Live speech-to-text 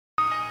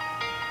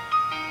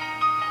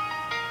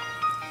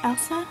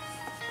Elsa?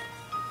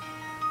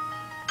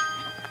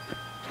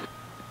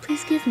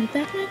 Please give me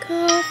back my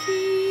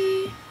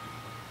coffee.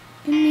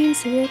 It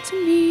means the world to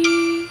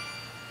me.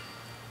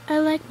 I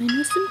like mine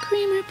with some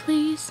creamer,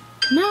 please.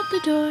 Come out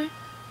the door.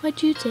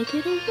 Why'd you take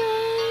it away?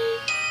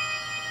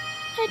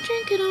 I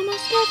drink it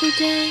almost every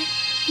day.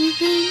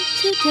 Even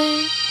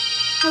today,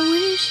 I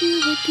wish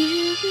you would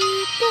give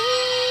it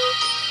back.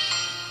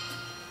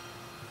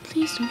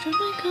 Please don't drop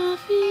my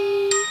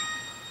coffee.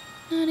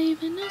 Not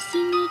even a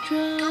single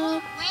drop. Go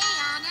away,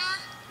 Anna.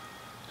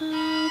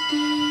 I'll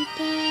be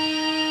back.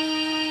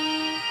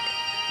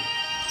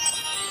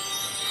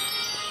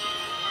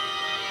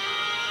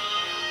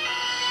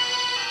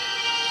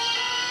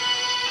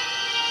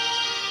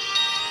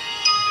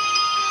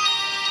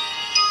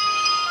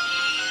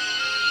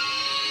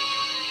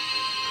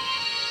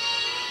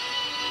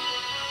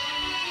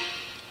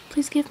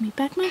 Please give me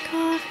back my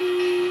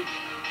coffee.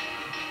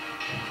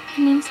 It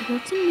means the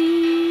world to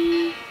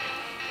me.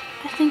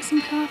 I think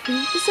some coffee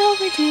is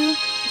overdue.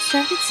 I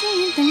started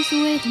seeing things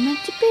the way they're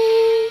meant to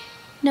be.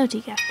 No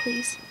decaf,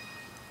 please.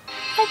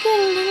 I get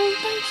a little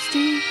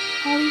thirsty.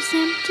 All these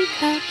empty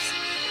cups.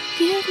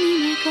 Give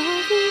me my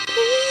coffee,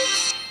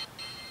 please.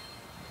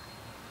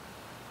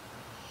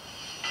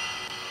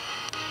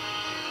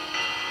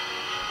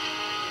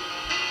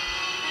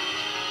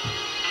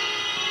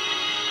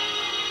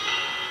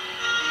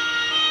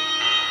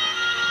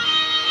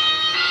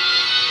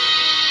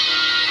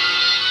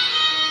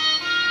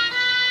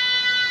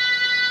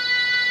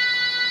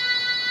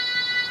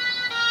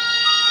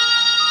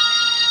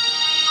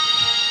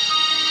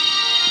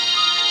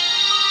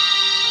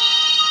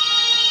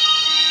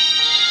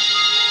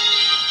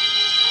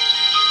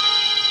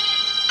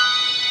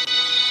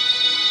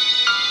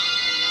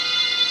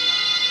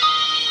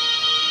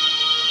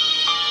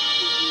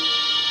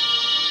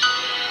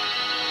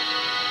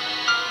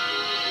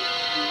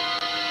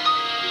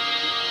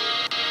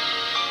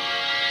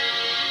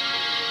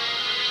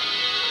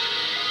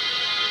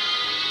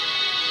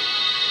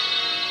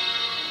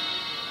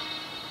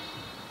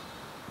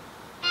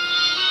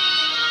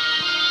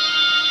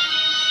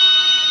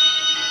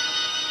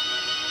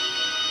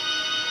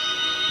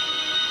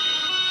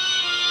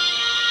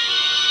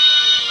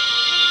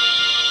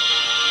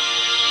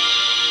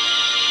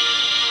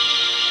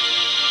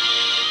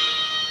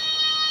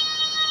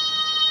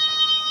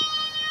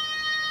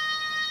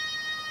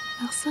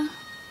 Elsa,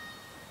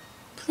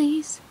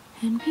 please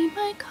hand me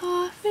my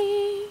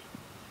coffee.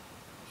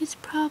 It's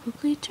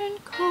probably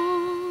turned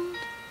cold.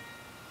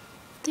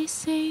 They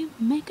say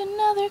make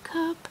another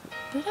cup,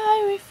 but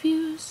I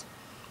refuse.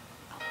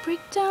 I'll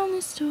break down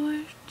this door,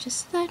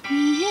 just let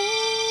me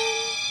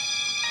in.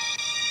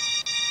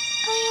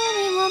 I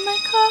only want my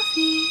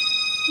coffee,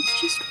 it's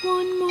just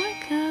one more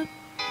cup.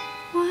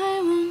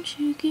 Why won't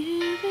you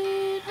give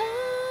it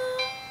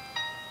up?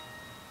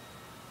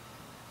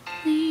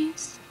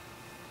 Please,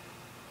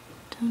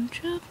 don't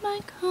drop my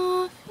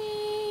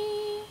coffee.